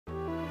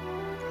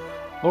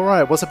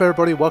Alright, what's up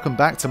everybody? Welcome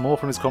back to more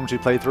from his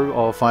commentary playthrough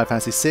of Final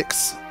Fantasy VI.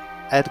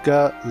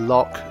 Edgar,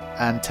 Locke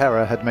and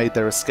Terra had made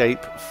their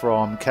escape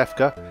from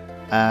Kefka,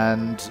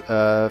 and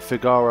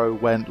Figaro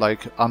went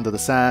like under the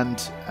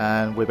sand,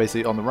 and we're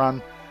basically on the run,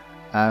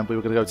 and we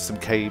were going to go to some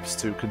caves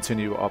to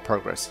continue our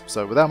progress.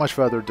 So without much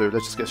further ado,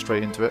 let's just get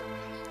straight into it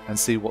and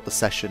see what the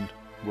session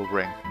will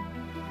bring.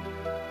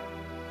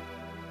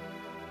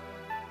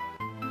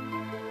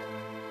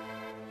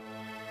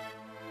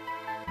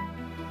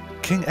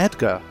 King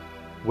Edgar!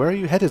 Where are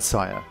you headed,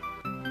 sire?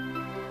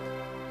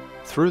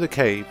 Through the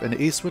cave and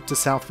eastward to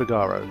South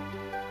Figaro.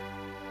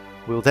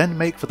 We'll then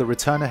make for the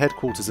Returner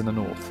headquarters in the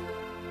north.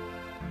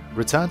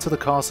 Return to the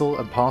castle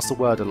and pass the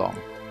word along.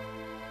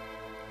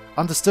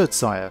 Understood,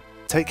 sire.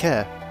 Take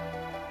care.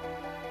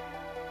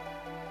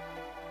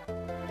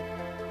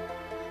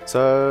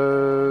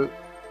 So,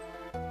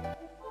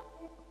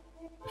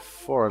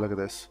 before I look at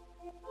this,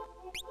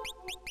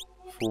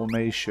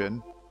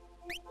 formation.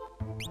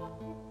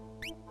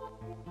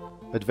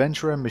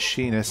 Adventurer,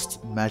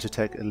 Machinist,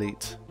 Magitech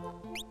Elite.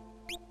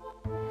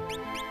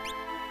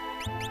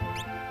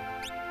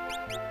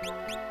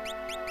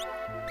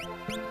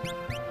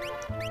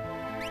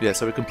 Yeah,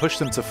 so we can push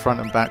them to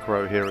front and back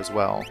row here as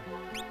well.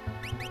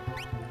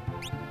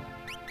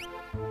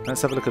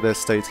 Let's have a look at their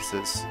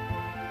statuses.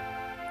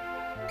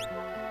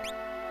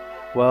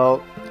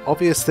 Well,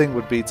 obvious thing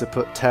would be to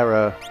put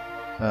Terra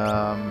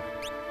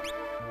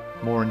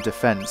more in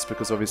defense,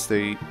 because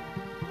obviously...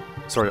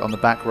 Sorry, on the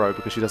back row,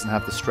 because she doesn't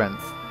have the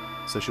strength,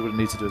 so she wouldn't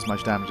need to do as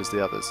much damage as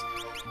the others.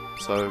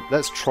 So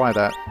let's try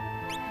that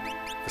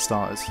for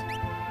starters,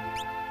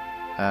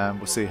 and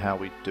we'll see how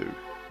we do.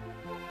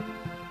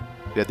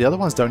 Yeah, the other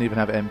ones don't even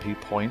have MP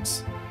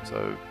points,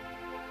 so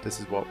this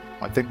is what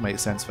I think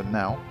makes sense for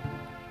now.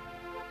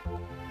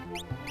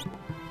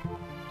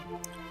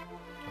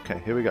 Okay,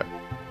 here we go.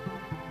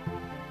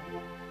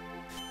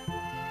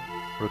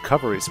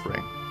 Recovery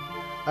spring.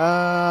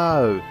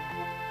 Oh,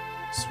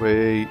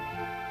 sweet.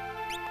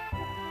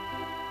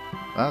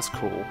 That's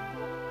cool.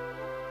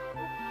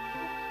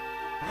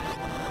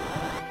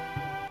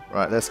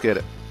 Right, let's get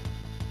it.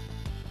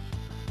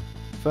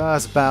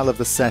 First battle of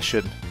the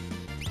session.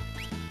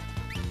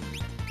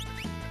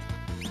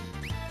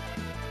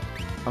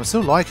 I'm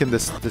still liking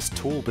this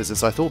tool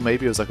business. I thought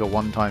maybe it was like a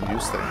one-time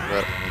use thing,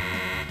 but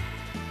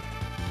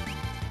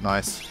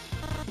nice.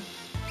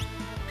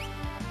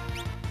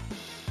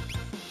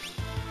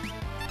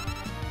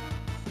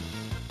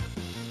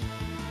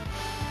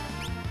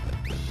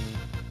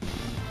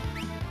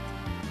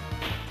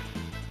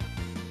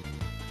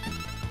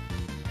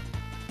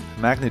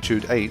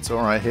 Magnitude 8,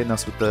 alright, hitting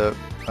us with the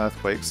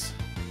earthquakes.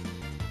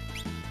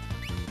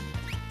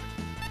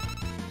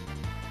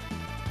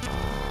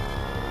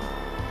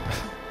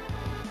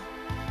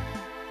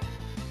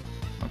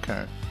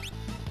 Okay.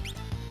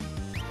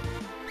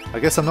 I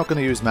guess I'm not going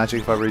to use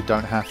magic if I really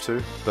don't have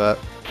to, but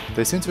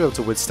they seem to be able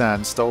to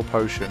withstand. Stole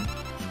Potion.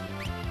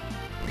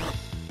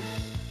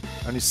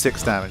 Only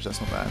 6 damage, that's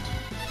not bad.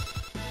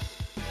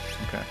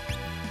 Okay.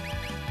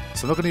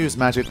 So I'm not going to use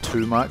magic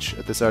too much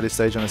at this early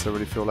stage unless I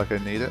really feel like I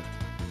need it.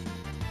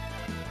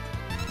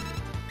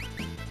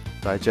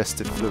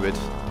 Digested fluid.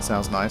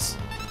 Sounds nice.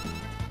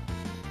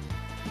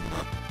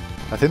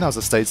 I think that was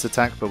a status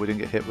attack, but we didn't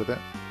get hit with it.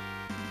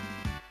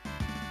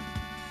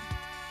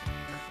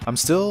 I'm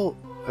still...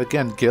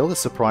 Again, Gil has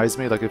surprised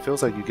me. Like, it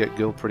feels like you get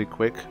Gil pretty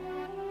quick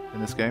in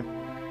this game,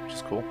 which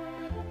is cool.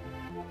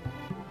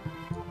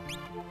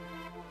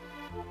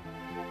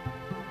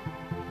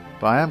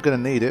 But I am going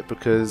to need it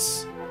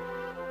because...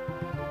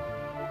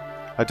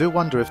 I do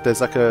wonder if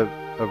there's like a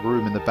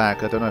room in the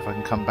back. I don't know if I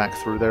can come back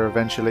through there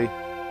eventually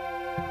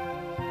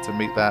to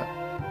meet that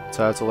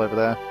turtle over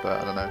there,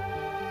 but I don't know.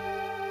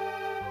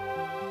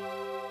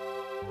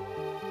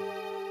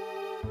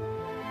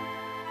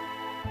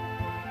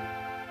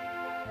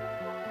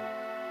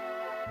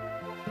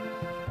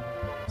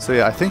 So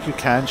yeah, I think you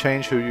can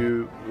change who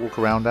you walk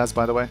around as,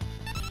 by the way,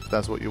 if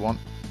that's what you want.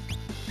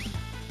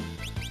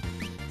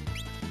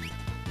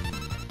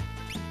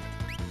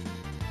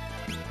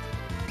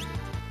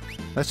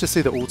 Let's just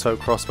see the auto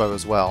crossbow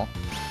as well.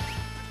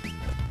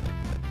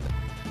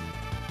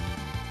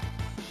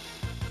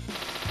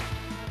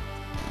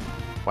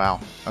 Wow.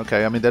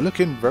 Okay, I mean, they're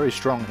looking very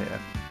strong here.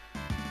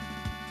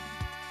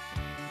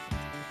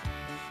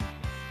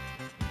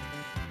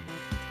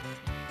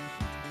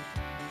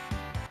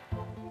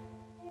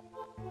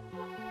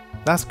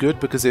 That's good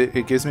because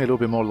it gives me a little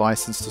bit more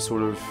license to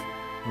sort of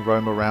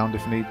roam around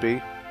if need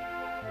be.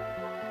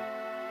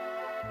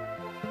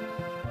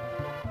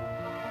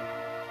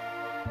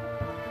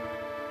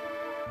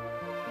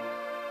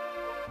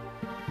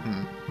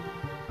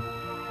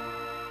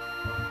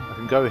 I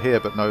can go here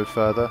but no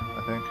further,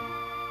 I think.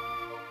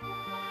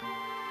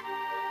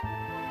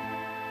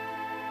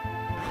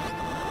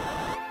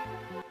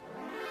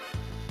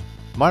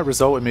 Might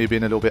result in me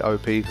being a little bit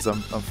OP because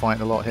I'm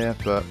fighting a lot here,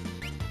 but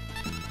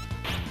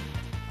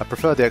I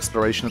prefer the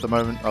exploration at the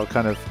moment. I'll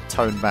kind of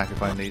tone back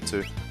if I need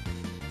to.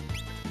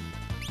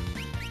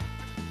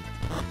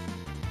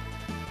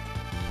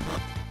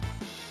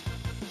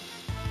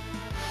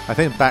 I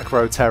think back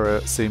row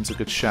Terra seems a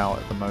good shout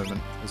at the moment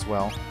as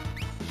well.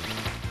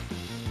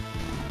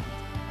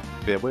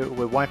 But yeah,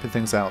 we're wiping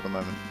things out at the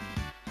moment.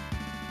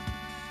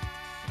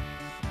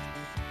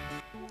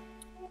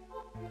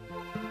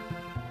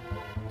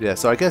 Yeah,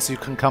 so I guess you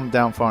can come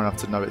down far enough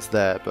to know it's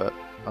there, but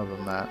other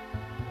than that...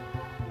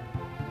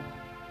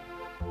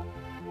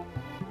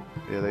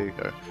 Yeah, there you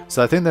go.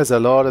 So I think there's a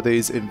lot of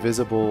these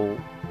invisible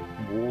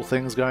wall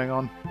things going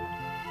on.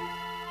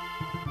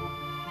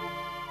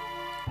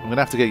 I'm going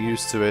to have to get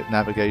used to it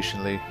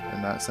navigationally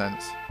in that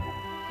sense.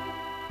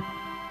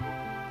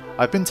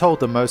 I've been told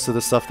that most of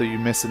the stuff that you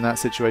miss in that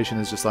situation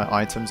is just like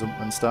items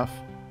and stuff.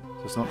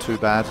 So it's not too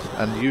bad,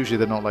 and usually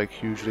they're not like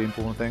hugely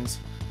important things.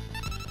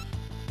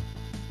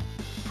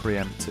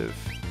 Preemptive.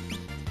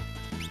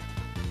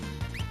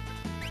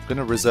 I'm going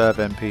to reserve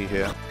MP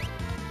here.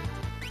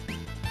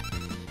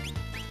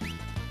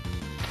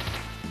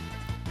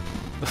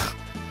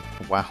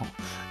 Wow.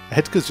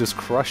 Edgar's just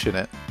crushing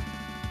it.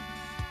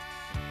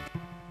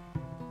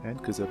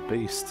 Edgar's a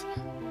beast.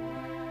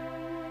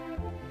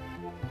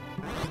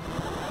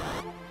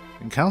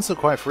 Encounters are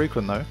quite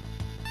frequent though.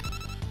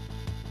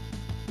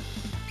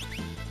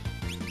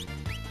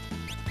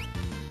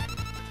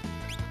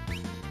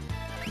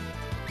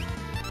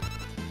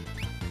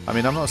 I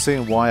mean, I'm not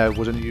seeing why I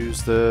wouldn't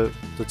use the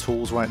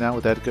tools right now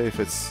with Edgar if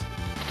this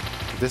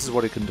is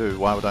what he can do.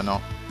 Why would I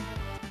not?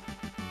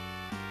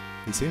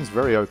 He seems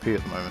very OP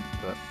at the moment,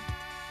 but...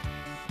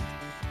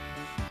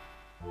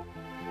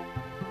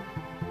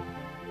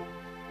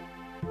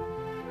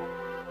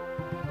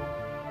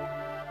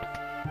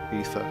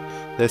 Ether.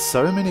 There's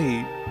so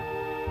many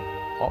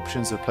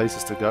options of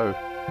places to go.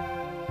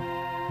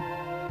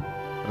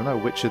 I don't know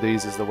which of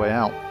these is the way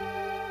out.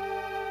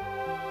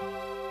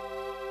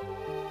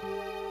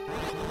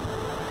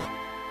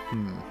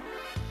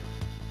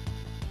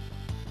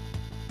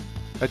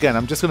 Again,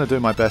 I'm just going to do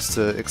my best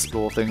to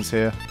explore things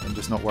here and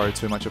just not worry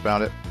too much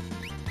about it.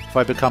 If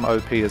I become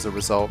OP as a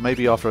result,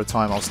 maybe after a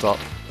time I'll stop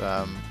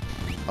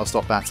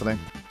battling.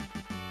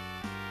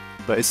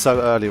 But it's so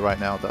early right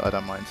now that I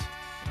don't mind.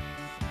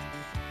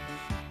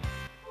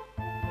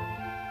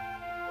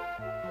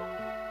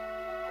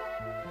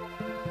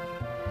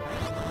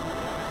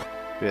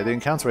 Yeah, the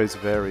encounter rate is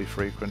very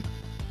frequent.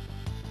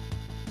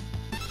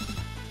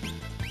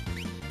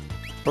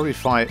 Probably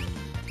fight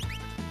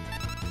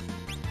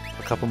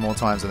a couple more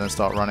times and then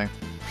start running.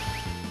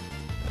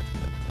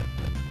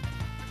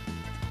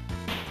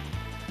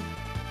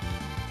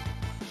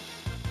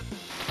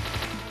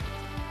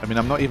 I mean,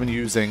 I'm not even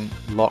using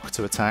Locke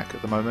to attack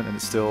at the moment and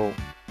it's still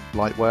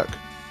light work.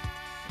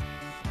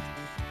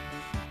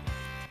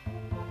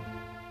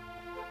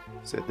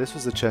 So this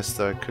was the chest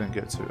that I couldn't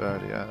get to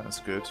earlier, that's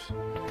good.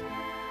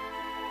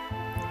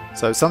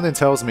 So something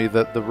tells me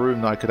that the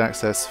room that I could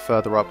access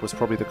further up was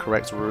probably the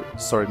correct room.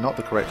 Sorry, not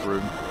the correct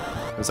room.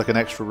 There's like an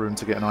extra room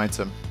to get an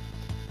item.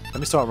 Let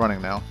me start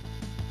running now.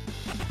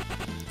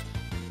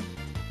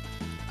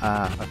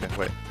 Ah, okay,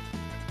 wait.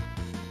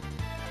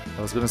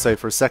 I was going to say,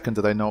 for a second,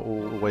 do they not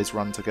all always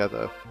run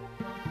together?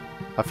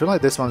 I feel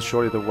like this one's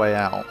surely the way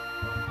out.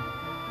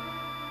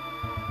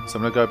 So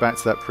I'm going to go back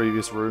to that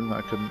previous room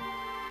that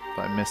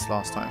I missed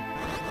last time.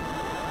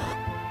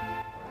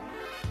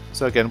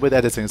 So again, with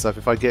editing and stuff,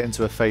 if I get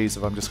into a phase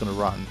of I'm just going to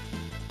run,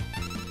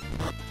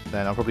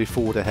 then I'll probably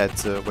forward ahead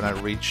to when I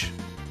reach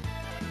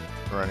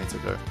where I need to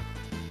go.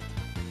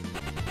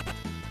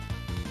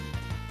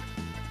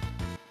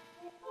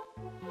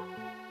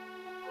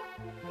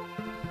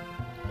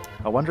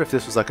 I wonder if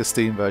this was like a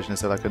Steam version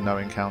instead of like a no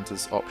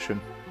encounters option.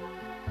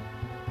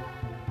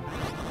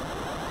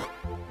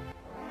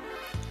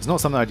 It's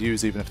not something I'd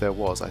use even if there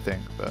was, I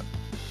think, but...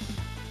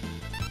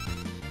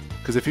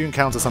 Because if you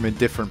encounter something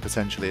different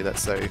potentially,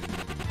 let's say,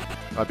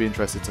 I'd be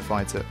interested to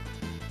fight it.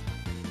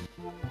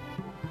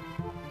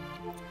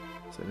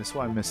 So this is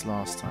what I missed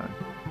last time.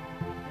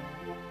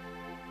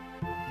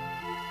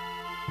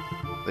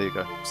 There you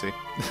go, see?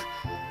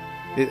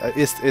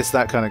 It's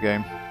that kind of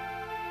game.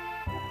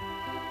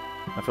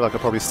 I feel like I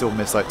probably still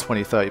miss like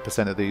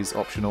 20-30% of these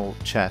optional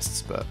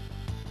chests, but...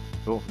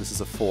 Oh, this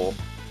is a 4.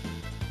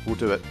 We'll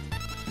do it.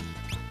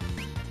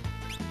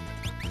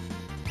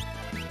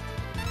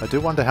 I do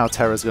wonder how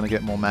Terra's going to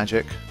get more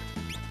magic.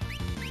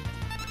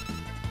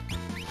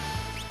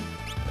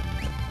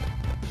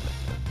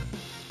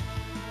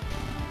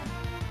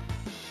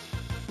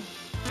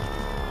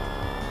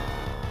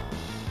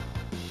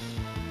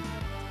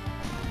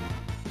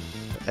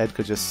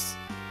 Edgar just...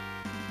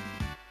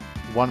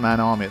 one-man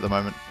army at the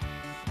moment.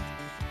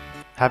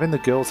 Having the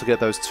guild to get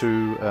those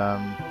 2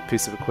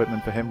 pieces of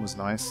equipment for him was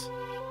nice.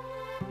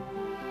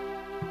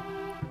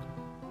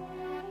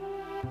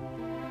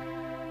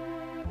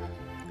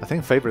 I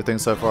think favourite thing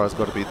so far has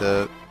got to be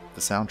the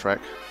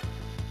soundtrack.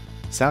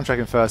 Soundtrack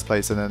in first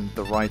place and then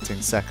the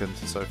writing second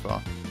so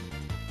far.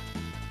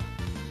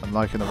 I'm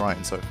liking the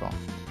writing so far.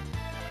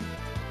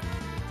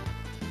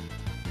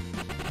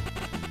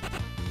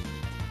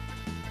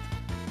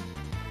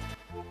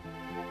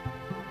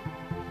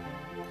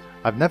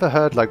 I've never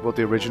heard like what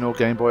the original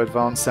Game Boy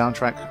Advance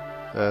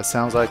soundtrack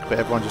sounds like, but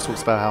everyone just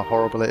talks about how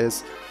horrible it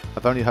is.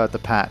 I've only heard the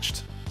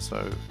patched,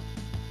 so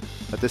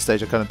at this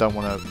stage I kind of don't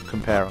want to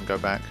compare and go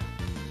back.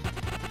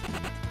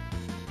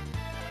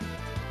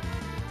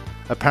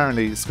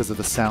 Apparently it's because of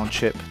the sound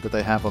chip that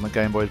they have on the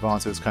Game Boy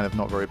Advance. It was kind of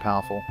not very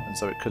powerful, and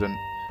so it couldn't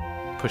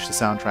push the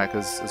soundtrack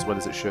as well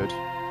as it should.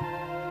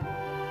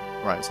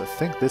 Right, so I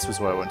think this was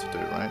what I wanted to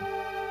do, right?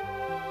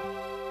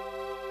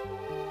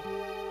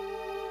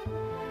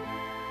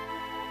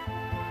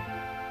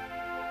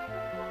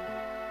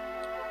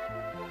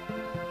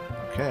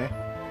 Okay.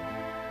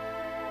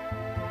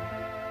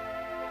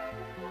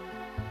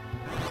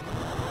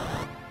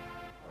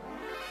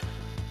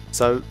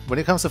 So, when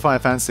it comes to Final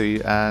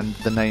Fantasy and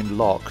the name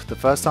Locke, the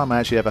first time I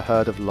actually ever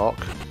heard of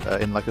Locke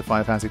in like a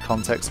Final Fantasy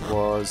context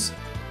was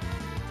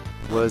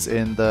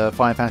in the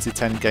Final Fantasy X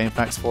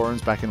GameFAQs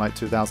forums back in like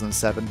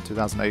 2007,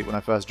 2008 when I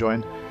first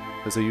joined.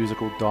 There's a user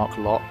called Dark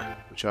Locke,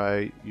 which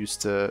I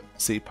used to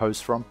see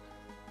posts from.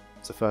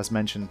 It's the first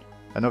mention,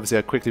 and obviously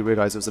I quickly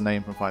realised it was a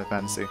name from Final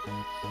Fantasy.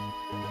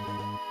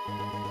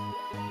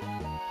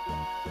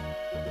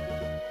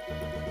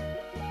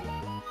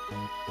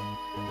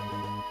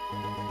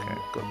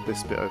 Got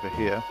this bit over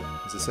here.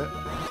 Is this it?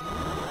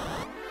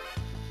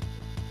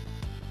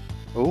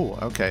 Oh,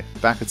 okay.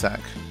 Back attack.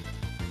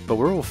 But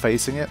we're all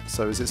facing it,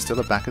 so is it still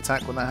a back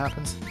attack when that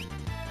happens?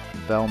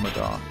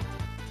 Belmadar.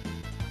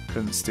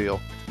 Couldn't steal.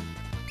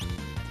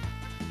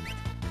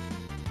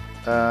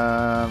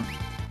 I'm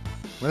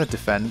gonna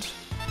defend.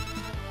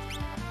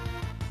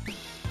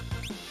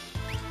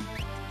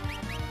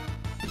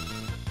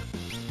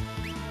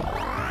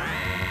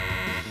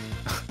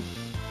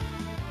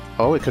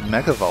 Oh, it could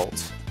Mega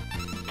Volt.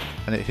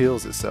 And it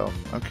heals itself.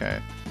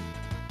 Okay.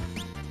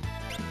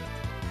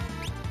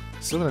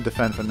 Still gonna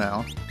defend for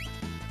now.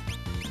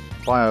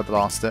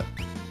 Bioblast it.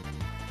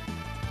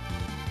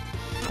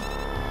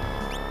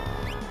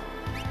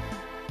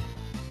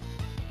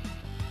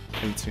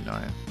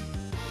 $89.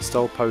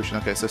 Stole potion.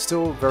 Okay, so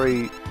still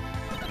very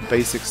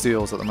basic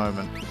steals at the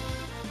moment.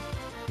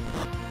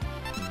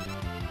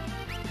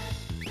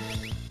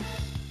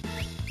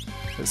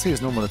 Let's see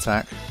his normal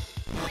attack.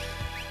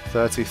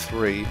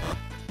 33.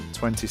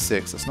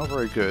 26. That's not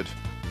very good.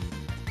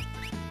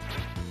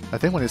 I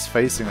think when he's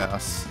facing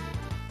us...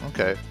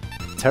 Okay.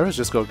 Terra's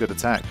just got a good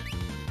attack.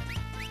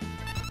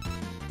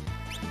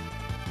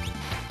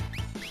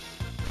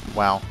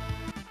 Wow.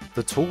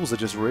 The tools are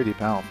just really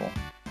powerful.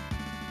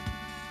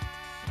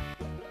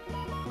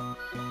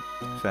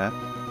 Fair.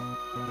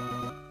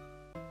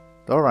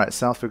 Alright,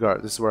 South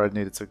Figaro. This is where I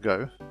needed to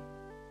go.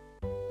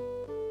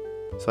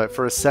 So like,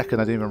 for a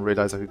second I didn't even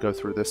realise I could go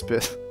through this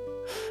bit.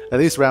 At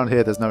least around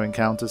here there's no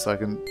encounters, so I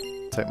can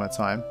take my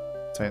time.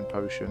 Obtain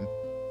potion.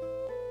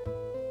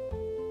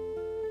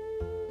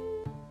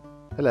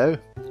 Hello.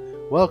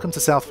 Welcome to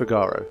South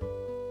Figaro.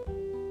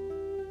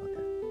 Okay.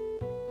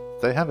 Do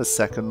they have a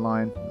second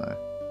line? No.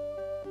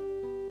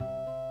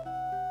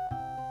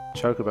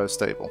 Chocobo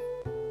stable.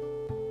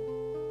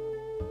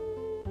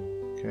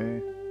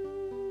 Okay.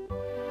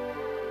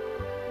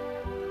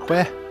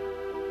 Where?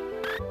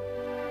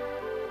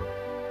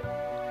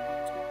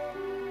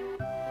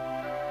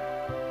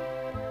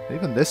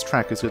 Even this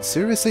track is good.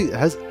 Seriously,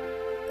 has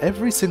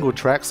every single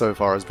track so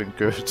far has been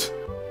good.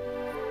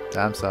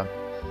 Damn, son.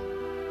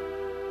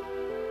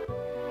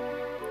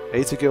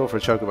 80 gil for a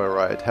Chocobo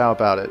ride. How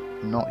about it?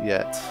 Not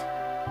yet.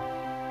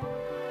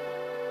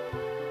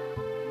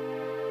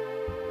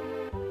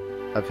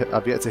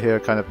 I've yet to hear a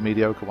kind of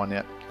mediocre one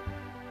yet.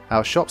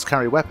 Our shops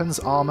carry weapons,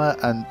 armor,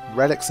 and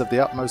relics of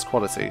the utmost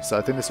quality. So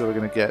I think this is where we're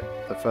going to get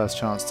the first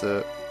chance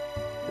to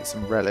get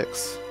some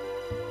relics.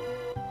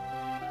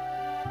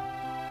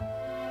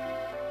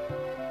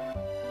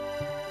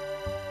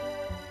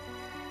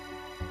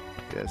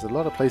 There's a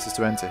lot of places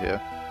to enter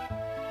here.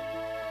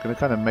 I'm going to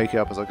kind of make it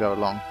up as I go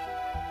along.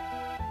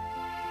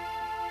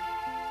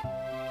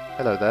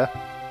 Hello there.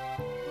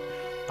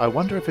 I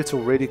wonder if it's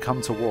already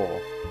come to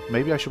war.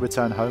 Maybe I should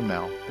return home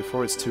now,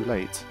 before it's too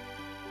late.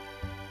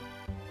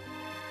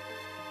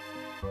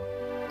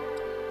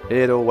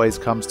 It always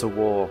comes to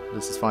war.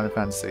 This is Final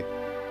Fantasy.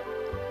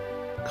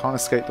 Can't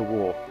escape the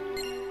war.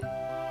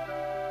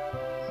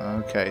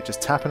 Okay,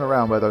 just tapping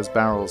around where those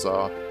barrels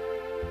are.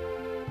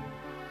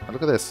 Oh,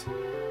 look at this.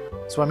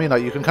 That's what I mean,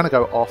 like, you can kind of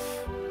go off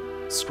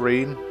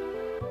screen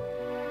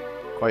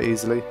quite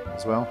easily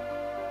as well.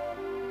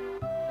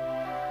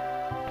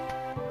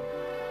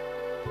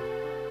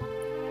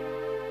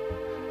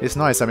 It's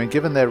nice. I mean,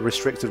 given their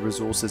restricted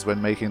resources when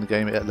making the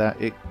game,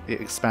 it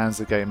expands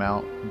the game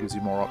out and gives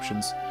you more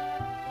options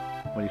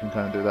where you can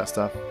kind of do that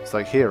stuff. It's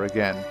like here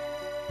again.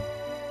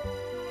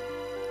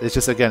 It's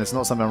just, again, it's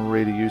not something I'm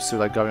really used to,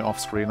 like going off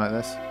screen like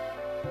this.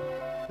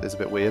 It's a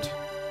bit weird,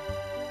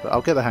 but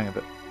I'll get the hang of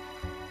it.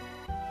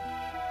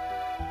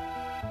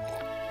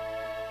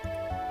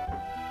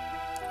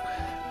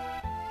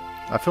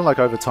 I feel like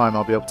over time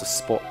I'll be able to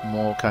spot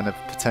more kind of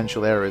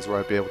potential areas where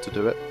I'd be able to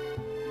do it.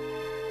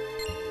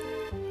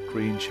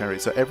 Green cherry.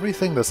 So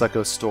everything that's like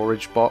a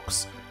storage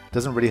box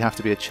doesn't really have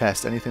to be a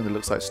chest. Anything that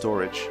looks like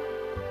storage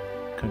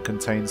can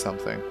contain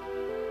something.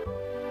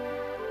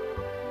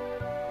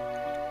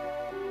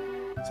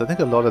 So I think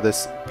a lot of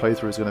this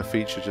playthrough is going to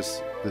feature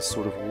just this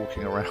sort of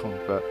walking around,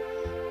 but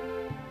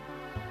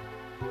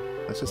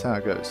that's just how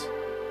it goes.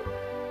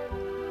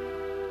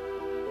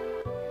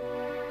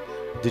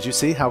 Did you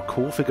see how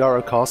cool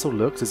Figaro Castle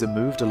looked as it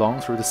moved along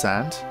through the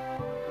sand?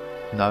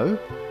 No?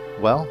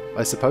 Well,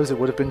 I suppose it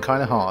would have been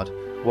kind of hard,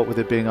 what with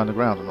it being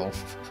underground and all.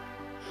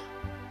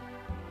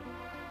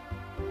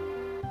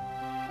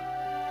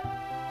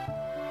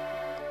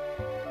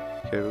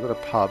 Okay, we've got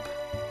a pub,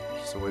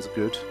 which is always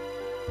good.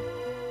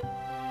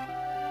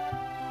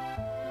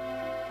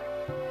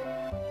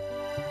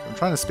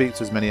 I'm trying to speak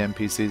to as many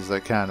NPCs as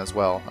I can as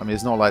well. I mean,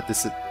 it's not like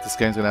this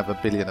game's going to have a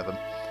billion of them.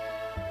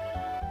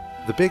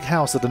 The big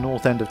house at the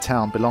north end of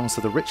town belongs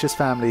to the richest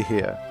family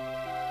here.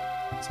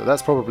 So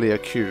that's probably a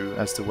cue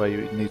as to where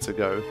you need to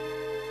go,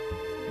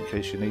 in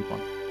case you need one.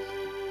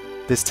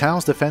 This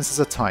town's defenses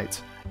are tight.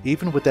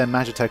 Even with their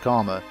Magitech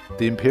armor,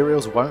 the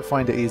Imperials won't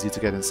find it easy to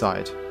get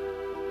inside.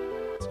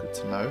 It's good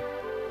to know.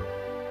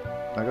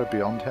 Can I go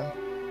beyond him?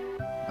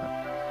 No.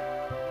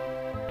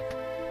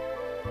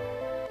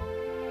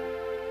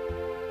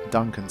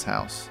 Duncan's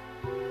house.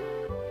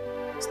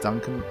 It's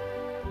Duncan.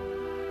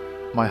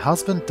 My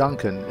husband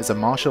Duncan is a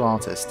martial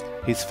artist.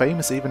 He's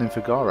famous even in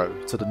Figaro,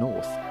 to the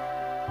north.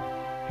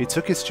 He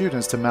took his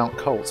students to Mount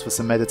Colts for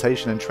some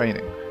meditation and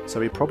training,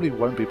 so he probably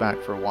won't be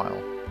back for a while.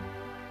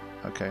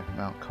 Okay,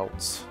 Mount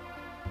Colts.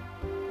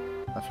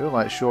 I feel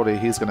like surely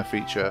he's going to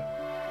feature.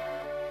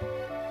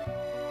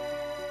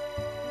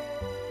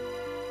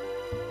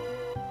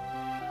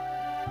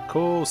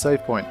 Cool,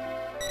 save point.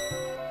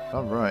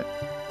 Alright.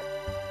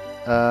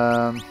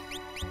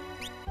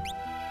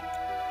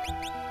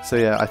 So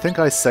yeah, I think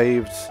I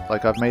saved,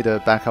 like I've made a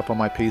backup on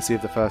my PC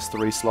of the first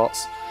 3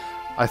 slots.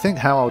 I think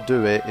how I'll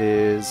do it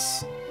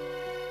is,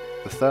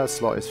 the third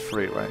slot is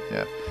free, right?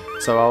 Yeah.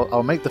 So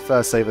I'll make the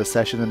first save of the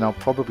session, and I'll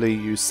probably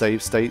use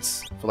save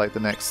states for like the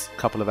next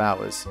couple of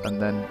hours,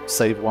 and then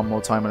save one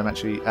more time when I'm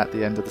actually at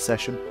the end of the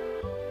session.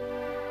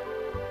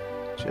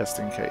 Just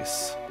in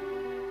case.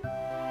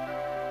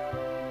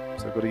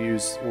 So I've got to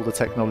use all the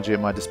technology at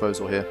my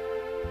disposal here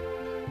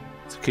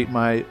to keep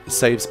my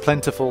saves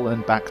plentiful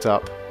and backed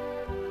up.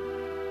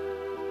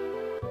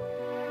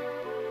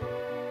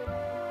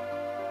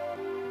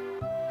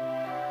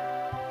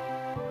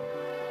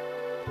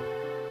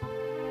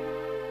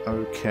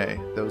 Okay,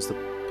 there was the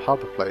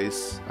pub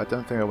place. I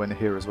don't think I went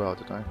here as well,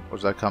 did I? Or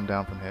did I come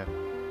down from here?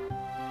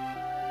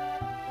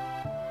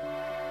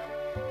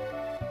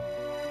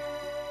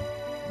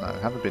 No, I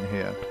haven't been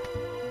here.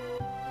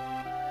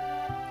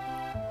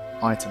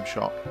 Item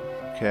shop.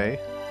 Okay.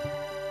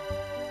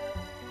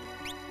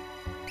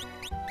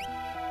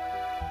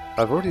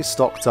 I've already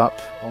stocked up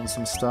on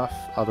some stuff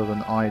other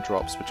than eye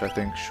drops, which I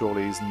think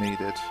surely is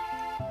needed.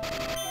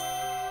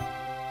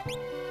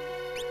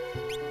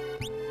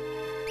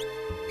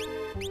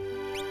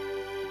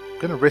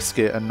 I'm gonna risk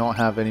it and not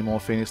have any more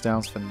Phoenix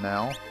Downs for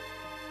now.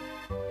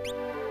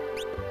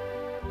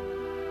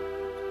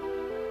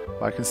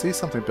 But I can see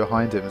something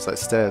behind him. It's like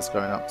stairs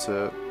going up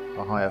to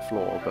a higher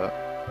floor, but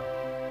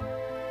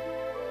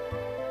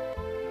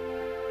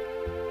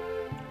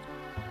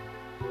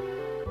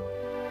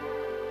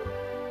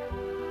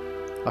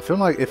I feel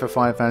like if a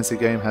Final Fantasy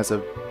game has a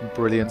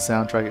brilliant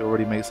soundtrack, it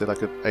already makes it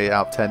like an 8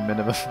 out of 10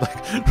 minimum,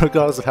 like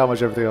regardless of how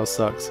much everything else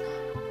sucks.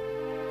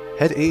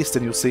 Head east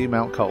and you'll see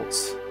Mount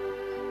Colts.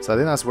 So I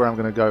think that's where I'm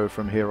going to go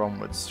from here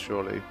onwards,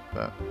 surely.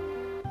 But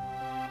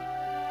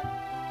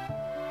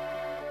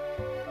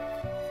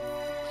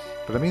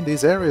I mean,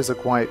 these areas are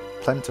quite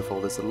plentiful.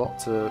 There's a lot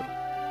to...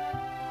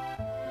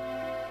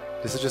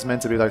 This is just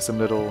meant to be like some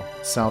little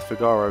South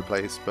Figaro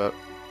place, but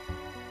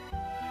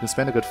you can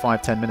spend a good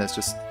 5-10 minutes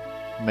just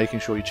making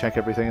sure you check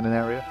everything in an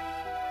area.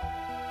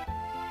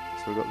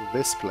 So we've got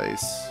this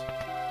place,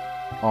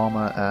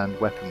 armor and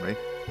weaponry.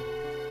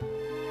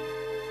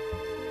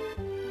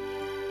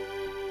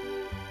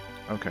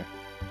 Okay.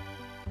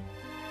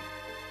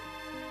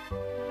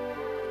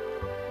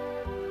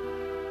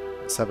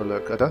 Let's have a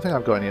look. I don't think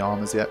I've got any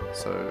armors yet,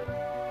 so...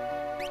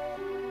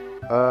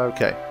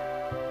 Okay.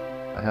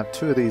 I have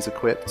 2 of these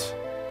equipped.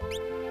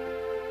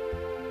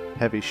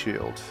 Heavy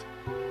shield.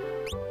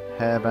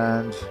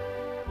 Hairband.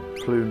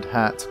 Plumed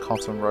hat.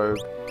 Cotton robe.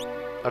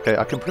 Okay,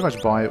 I can pretty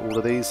much buy all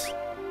of these.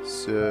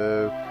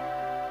 So...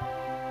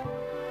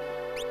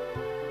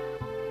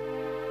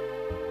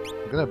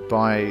 I'm gonna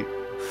buy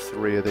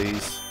 3 of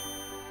these.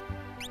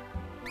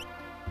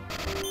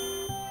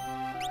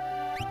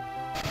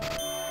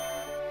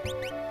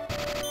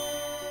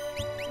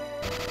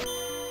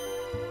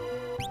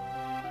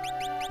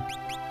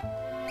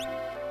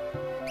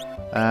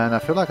 And I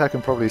feel like I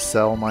can probably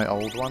sell my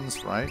old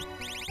ones, right?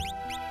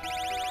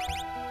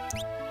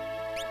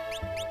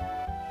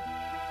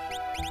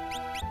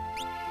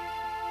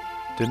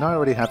 Didn't I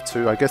already have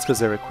 2? I guess because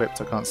they're equipped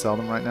I can't sell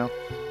them right now.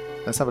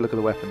 Let's have a look at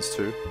the weapons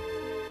too.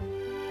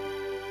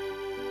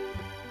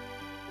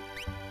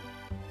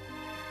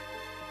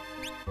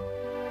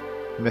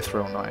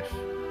 Mithril knife.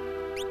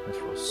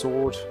 Mithril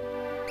sword.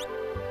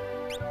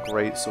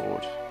 Great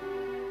sword.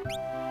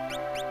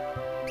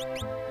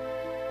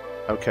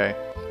 Okay.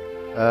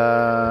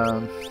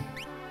 I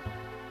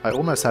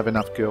almost have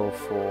enough gil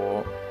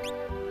for...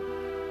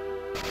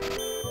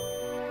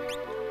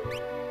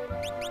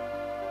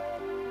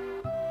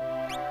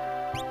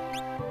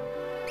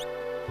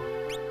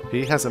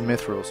 He has a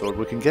mithril sword.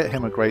 We can get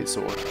him a great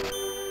sword.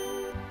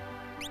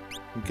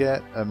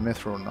 Get a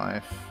mithril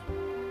knife.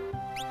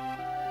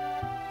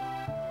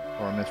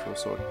 Or a mithril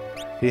sword.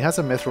 He has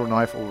a mithril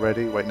knife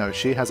already. Wait, no,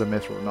 she has a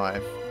mithril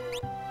knife.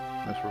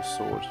 Mithril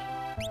sword.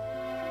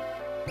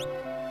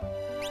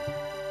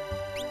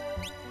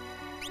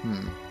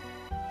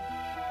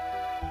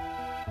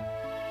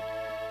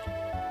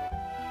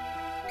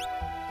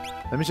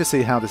 Let me just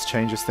see how this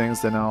changes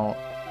things, then I'll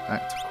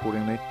act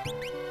accordingly.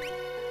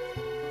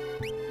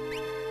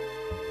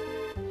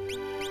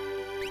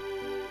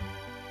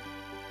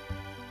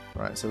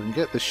 Right, so we can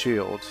get the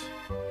shield.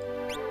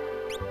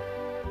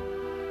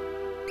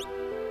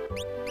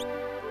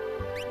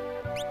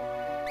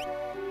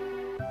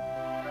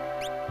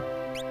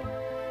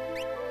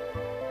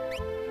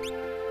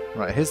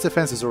 Right, his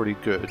defense is already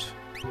good.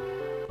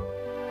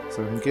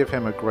 So we can give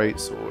him a great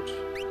sword.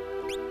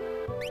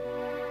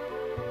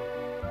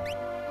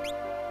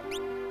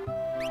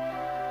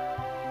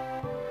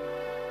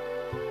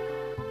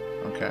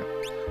 Okay.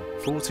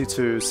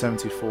 42,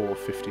 74,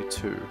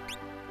 52.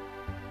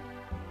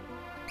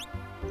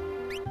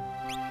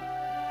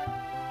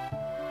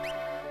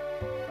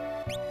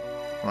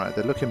 Right,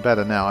 they're looking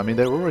better now. I mean,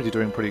 they were already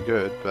doing pretty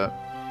good, but...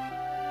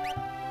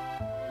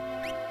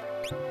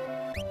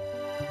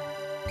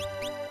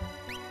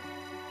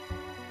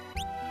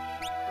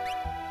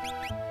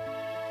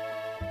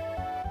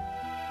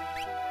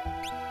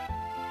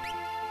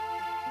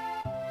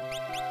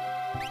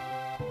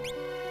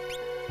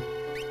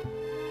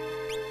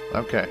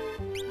 Okay.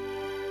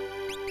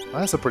 Well,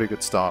 that's a pretty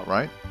good start,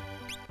 right?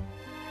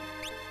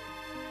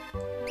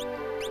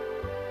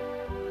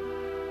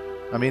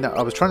 I mean,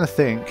 I was trying to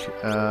think...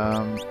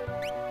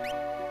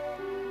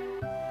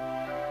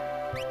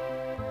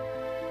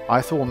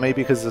 I thought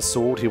maybe because of the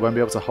sword he won't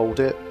be able to hold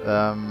it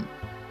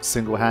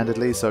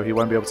single-handedly, so he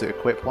won't be able to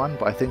equip one,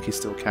 but I think he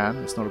still can.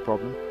 It's not a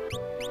problem.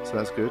 So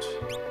that's good.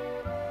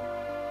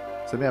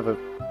 So let me have a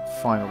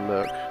final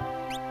look.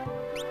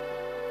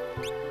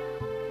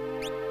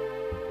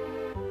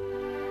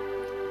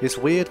 It's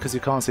weird because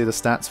you can't see the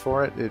stats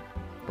for it,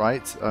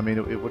 right? I mean,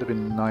 it would have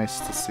been nice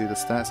to see the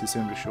stats. You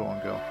seem to be short on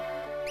girl.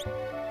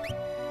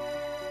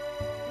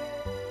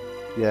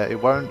 Yeah,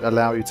 it won't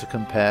allow you to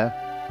compare.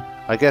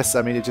 I guess,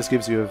 I mean, it just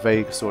gives you a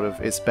vague sort of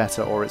it's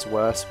better or it's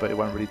worse, but it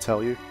won't really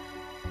tell you.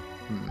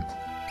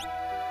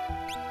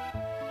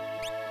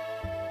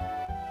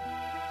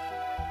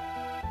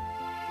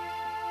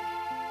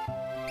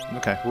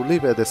 Okay, we'll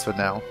leave it at this for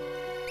now.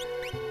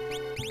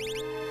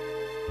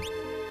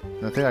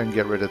 I think I can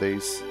get rid of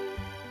these.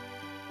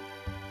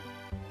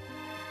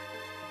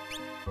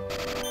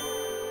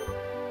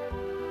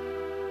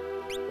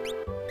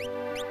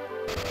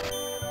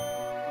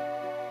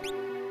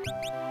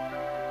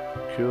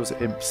 Cures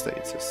imp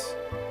status.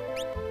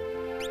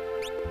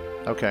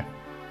 Okay.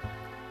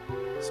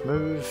 Let's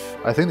move.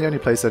 I think the only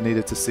place I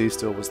needed to see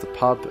still was the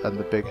pub and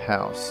the big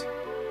house.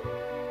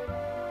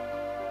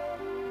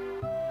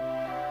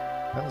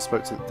 I haven't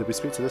spoke to... Did we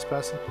speak to this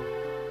person?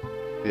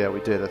 Yeah, we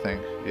did, I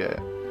think. Yeah.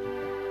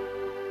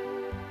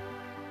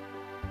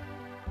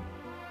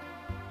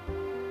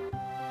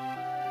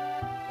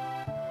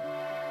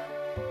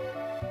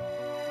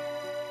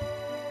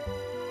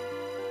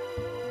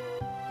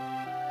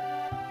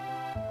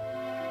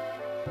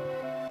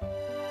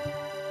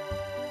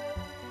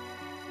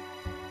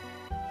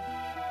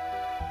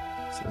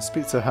 So let's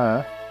speak to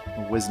her.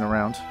 We're whizzing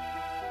around.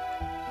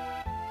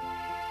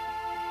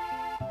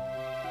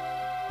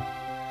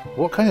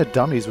 What kind of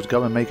dummies would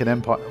go and make an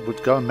empire?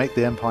 Would go and make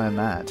the empire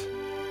mad?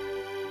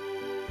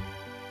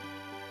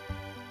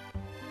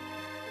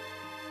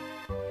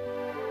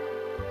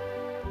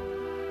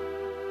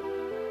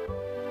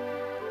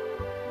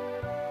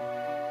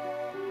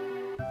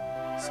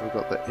 So we've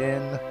got the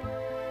inn,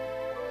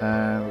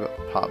 and we've got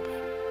the pub.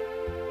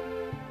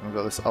 And we've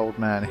got this old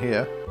man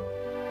here.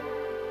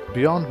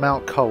 Beyond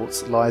Mount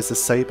Colts lies the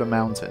Saber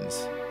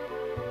Mountains.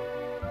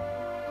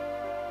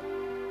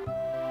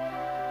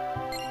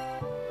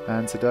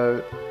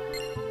 Antidote,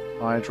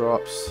 eye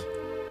drops,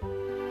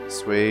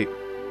 sweet.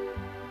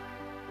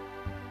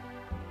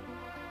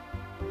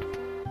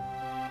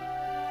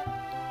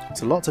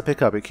 It's a lot to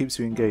pick up, it keeps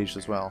you engaged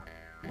as well.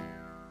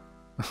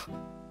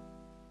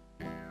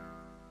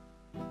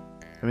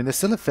 I mean, there's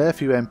still a fair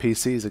few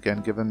NPCs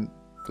again, given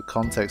the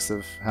context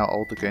of how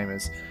old the game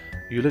is.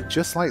 You look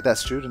just like that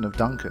student of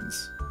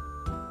Duncan's.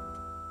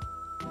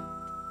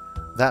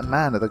 That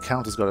man at the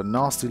counter's got a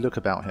nasty look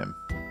about him.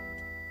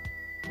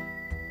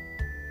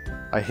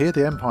 I hear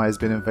the Empire has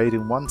been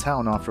invading one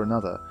town after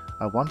another.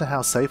 I wonder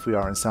how safe we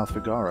are in South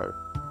Figaro.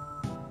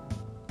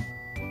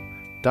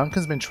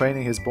 Duncan's been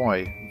training his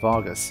boy,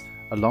 Vargas,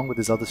 along with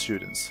his other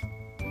students.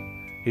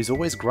 He's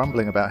always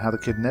grumbling about how the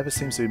kid never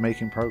seems to be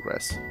making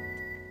progress.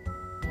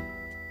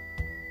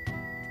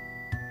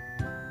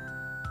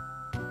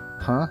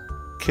 Huh?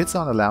 Kids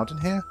aren't allowed in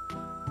here?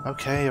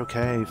 Okay,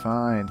 okay,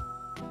 fine.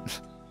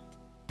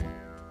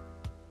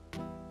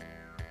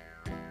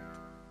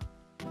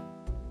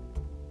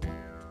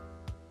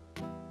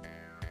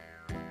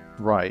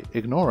 Right,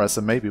 ignore us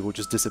and maybe we'll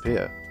just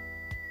disappear.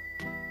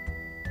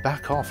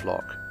 Back off,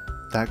 Locke.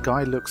 That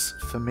guy looks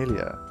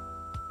familiar.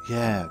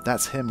 Yeah,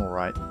 that's him,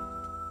 alright.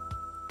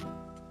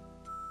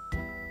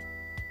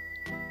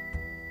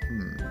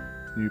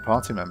 New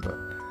party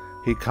member.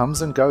 He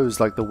comes and goes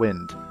like the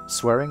wind,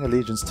 swearing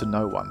allegiance to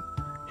no one.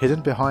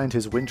 Hidden behind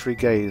his wintry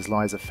gaze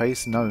lies a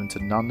face known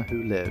to none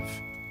who live.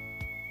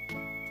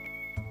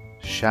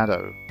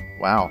 Shadow.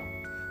 Wow.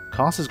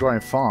 Cast is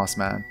growing fast,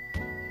 man.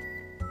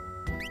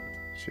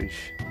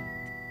 Sheesh.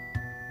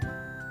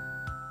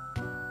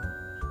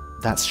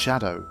 That's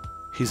Shadow.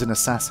 He's an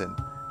assassin.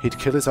 He'd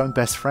kill his own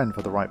best friend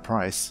for the right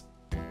price.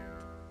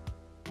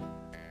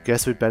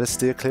 Guess we'd better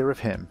steer clear of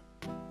him.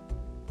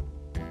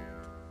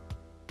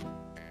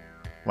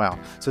 Wow.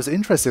 So it's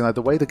interesting, like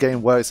the way the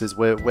game works is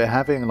we're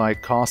having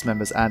like cast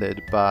members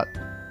added, but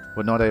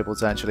we're not able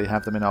to actually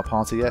have them in our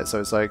party yet. So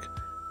it's like,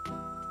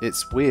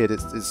 it's weird.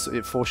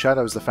 It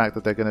foreshadows the fact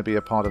that they're going to be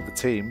a part of the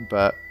team,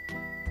 but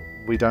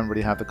we don't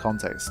really have the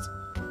context.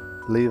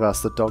 Leave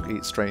us, the dog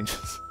eats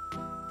strangers.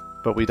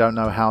 But we don't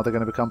know how they're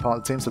going to become part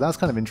of the team, so that's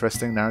kind of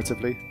interesting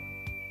narratively.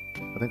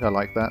 I think I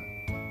like that.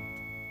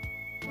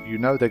 You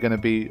know they're going to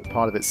be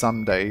part of it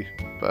someday,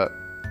 but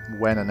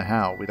when and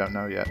how, we don't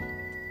know yet.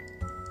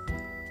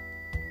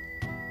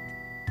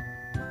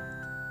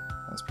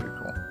 That's pretty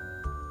cool.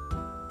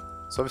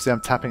 So obviously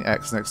I'm tapping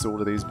X next to all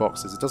of these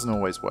boxes. It doesn't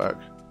always work.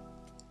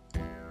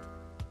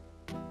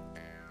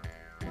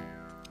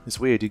 It's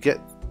weird,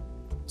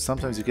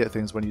 sometimes you get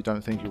things when you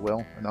don't think you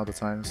will, and other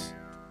times...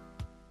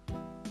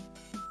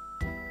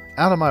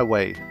 Out of my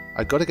way.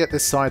 I gotta get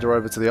this cider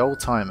over to the old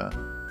timer.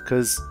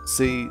 Because,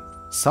 see,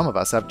 some of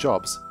us have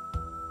jobs.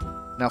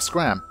 Now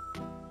scram!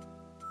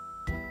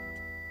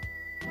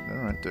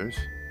 Alright, dude.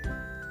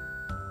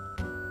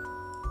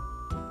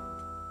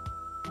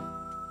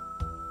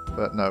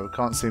 But no,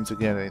 can't seem to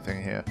get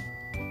anything here.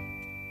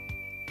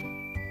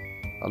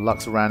 Our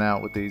luck's ran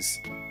out with these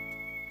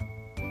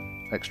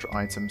extra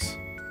items.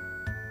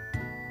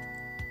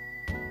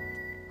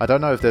 I don't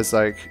know if there's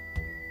like,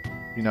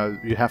 you know,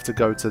 you have to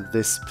go to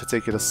this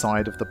particular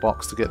side of the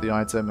box to get the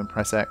item and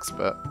press X,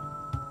 but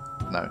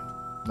no,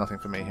 nothing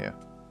for me here.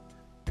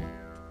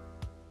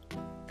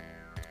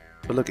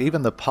 But look,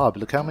 even the pub,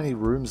 look how many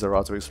rooms there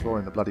are to explore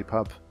in the bloody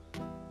pub.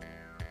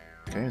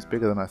 The game's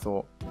bigger than I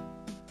thought.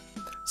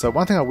 So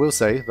one thing I will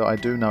say that I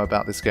do know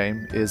about this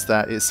game is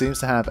that it seems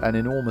to have an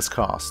enormous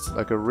cast,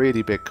 like a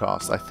really big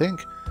cast. I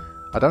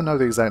don't know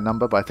the exact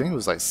number, but I think it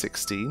was like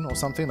 16 or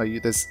something.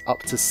 Like there's up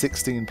to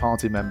 16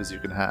 party members you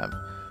can have.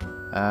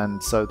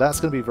 And so that's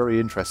going to be very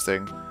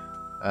interesting.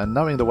 And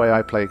knowing the way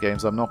I play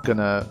games, I'm not going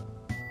to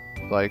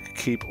like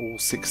keep all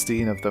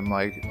 16 of them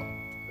like,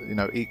 you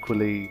know,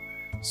 equally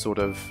sort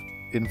of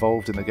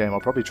involved in the game. I'll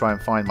probably try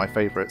and find my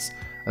favorites.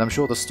 And I'm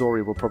sure the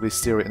story will probably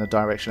steer it in the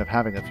direction of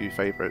having a few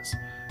favorites.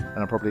 And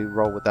I'll probably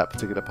roll with that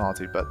particular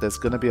party. But there's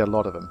going to be a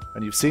lot of them.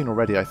 And you've seen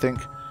already, I think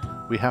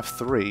we have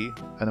 3,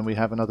 and then we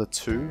have another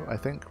 2, I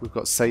think. We've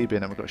got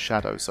Sabin and we've got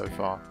Shadow so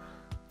far.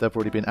 They've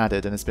already been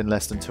added, and it's been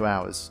less than 2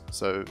 hours.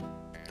 So,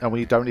 and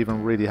we don't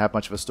even really have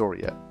much of a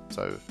story yet.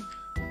 So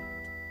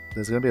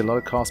there's going to be a lot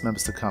of cast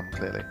members to come,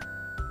 clearly.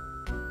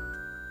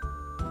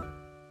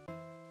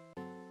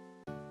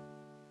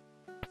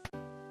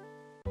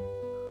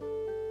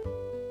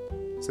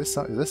 Is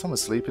there someone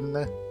sleeping in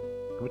there?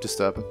 Can we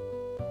disturb him?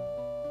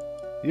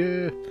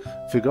 Yeah!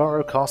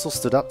 Figaro Castle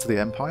stood up to the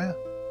Empire?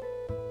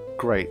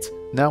 Great.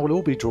 Now we'll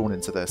all be drawn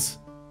into this.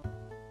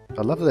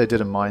 I love that they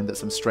didn't mind that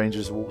some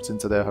strangers walked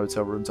into their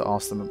hotel room to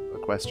ask them a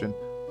question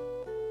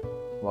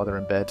while they're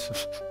in bed.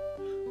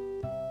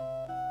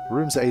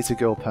 Rooms at 80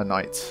 gil per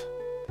night.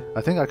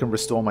 I think I can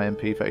restore my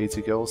MP for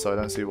 80 gil, so I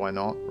don't see why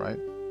not, right?